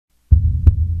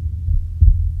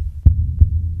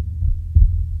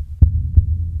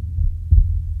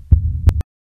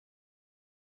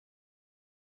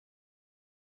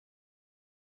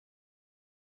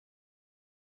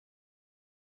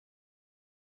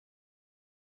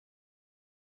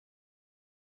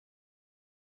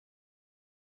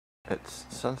It's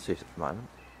sunset at the moment.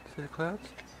 See the clouds?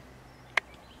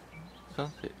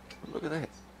 Sunset. Look at that.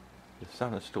 The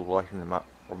sun is still lighting them up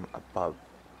from above,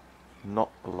 not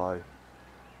below.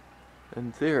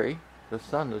 In theory, the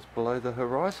sun is below the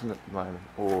horizon at the moment,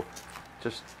 or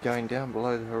just going down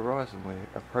below the horizon. We're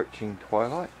approaching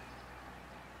twilight.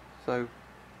 So,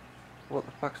 what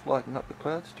the fuck's lighting up the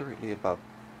clouds directly above?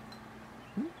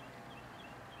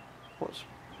 What's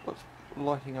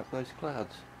lighting up those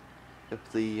clouds? If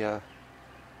the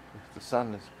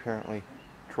sun is apparently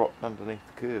dropped underneath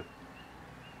the curve,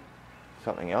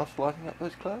 something else lighting up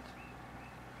those clouds?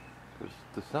 Because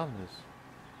the sun is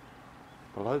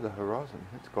below the horizon.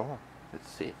 It's gone. It's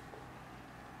set.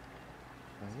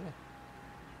 So yeah,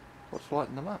 what's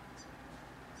lighting them up?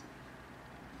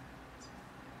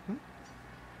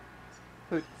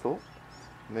 Who'd have thought?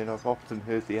 I mean, I've often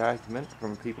heard the argument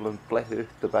from people in flat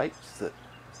earth debates that,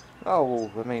 oh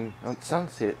well, I mean, at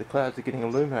sunset the clouds are getting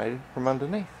illuminated from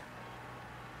underneath.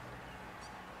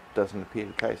 Doesn't appear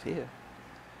the case here.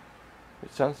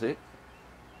 At sunset,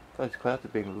 those clouds are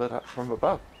being lit up from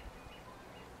above.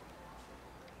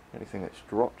 Anything that's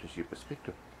dropped is your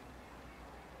perspective,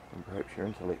 and perhaps your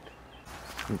intellect.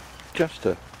 And just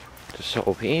to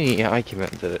solve any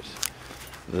argument that it's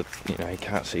you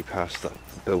can't see past the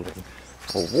building,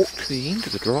 I'll walk to the end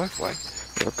of the driveway.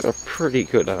 I've got a pretty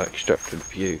good unobstructed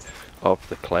view of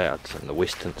the clouds and the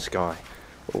western sky.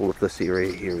 All of this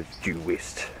area here is due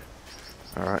west.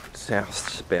 Alright,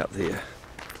 south's about there.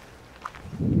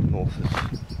 North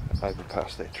is over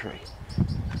past that tree.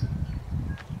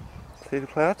 See the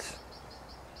clouds?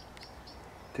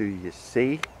 Do you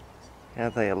see how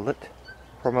they are lit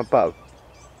from above?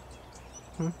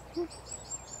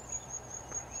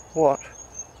 What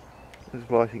is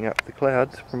lighting up the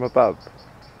clouds from above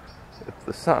if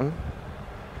the sun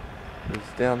is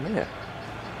down there?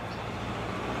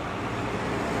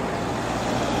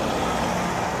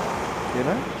 You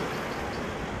know?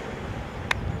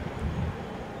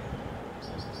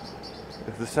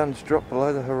 If the sun's dropped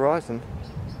below the horizon,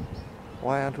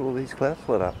 why aren't all these clouds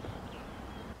lit up?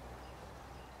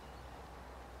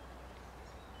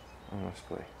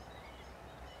 Honestly.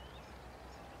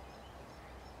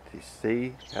 Do you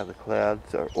see how the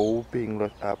clouds are all being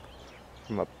lit up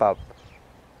from above?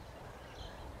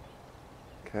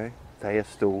 Okay, they are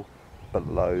still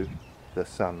below the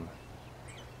sun.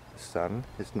 The sun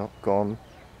has not gone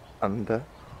under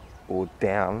or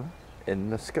down in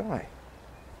the sky,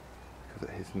 because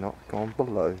it has not gone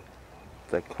below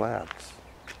the clouds.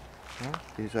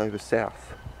 Here's over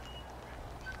south.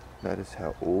 Notice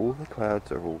how all the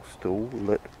clouds are all still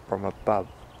lit from above.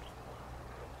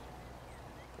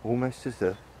 Almost as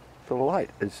if the light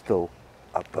is still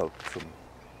above them.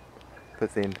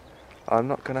 But then, I'm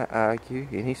not going to argue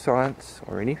any science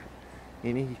or any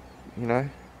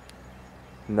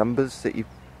numbers that you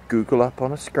Google up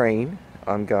on a screen.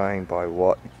 I'm going by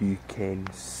what you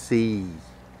can see.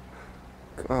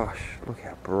 Gosh, look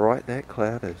how bright that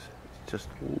cloud is. It's just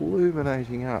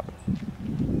illuminating up.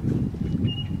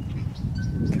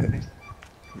 Okay,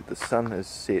 the sun is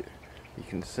set. You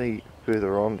can see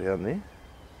further on down there.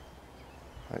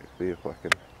 Hopefully if I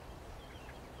can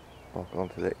lock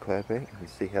onto that cloud bank, you can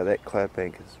see how that cloud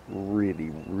bank is really,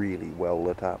 really well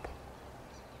lit up.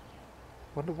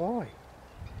 Wonder why?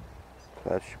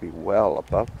 Clouds should be well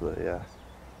above the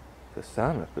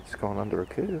sun if it's gone under a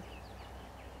curve.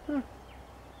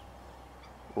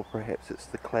 Or perhaps it's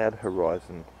the cloud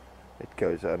horizon it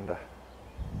goes under.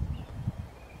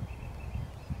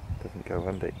 It doesn't go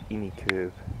under any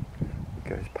curve. It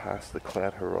goes past the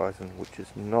cloud horizon, which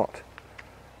is not,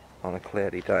 on a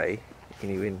cloudy day,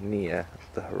 anywhere near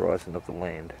the horizon of the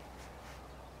land.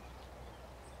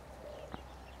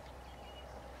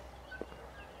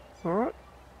 Alright,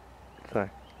 so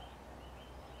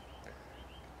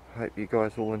I hope you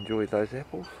guys all enjoy those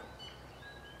apples.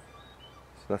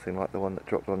 It's nothing like the one that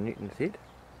dropped on Newton's head,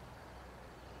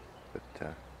 but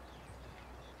of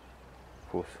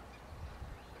course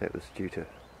that was due to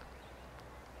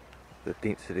the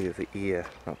density of the air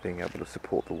not being able to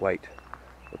support the weight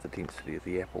of the density of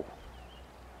the apple.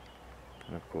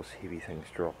 And of course heavy things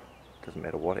drop. Doesn't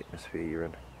matter what atmosphere you're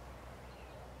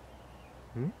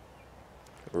in.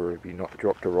 Or have you not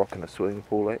dropped a rock in a swimming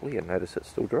pool lately and notice it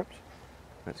still drops?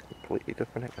 That's a completely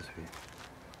different atmosphere.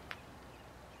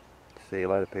 See you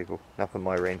later, people. Enough of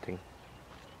my ranting.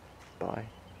 Bye.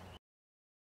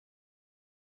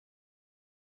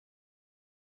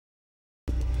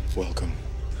 Welcome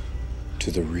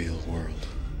to the real world.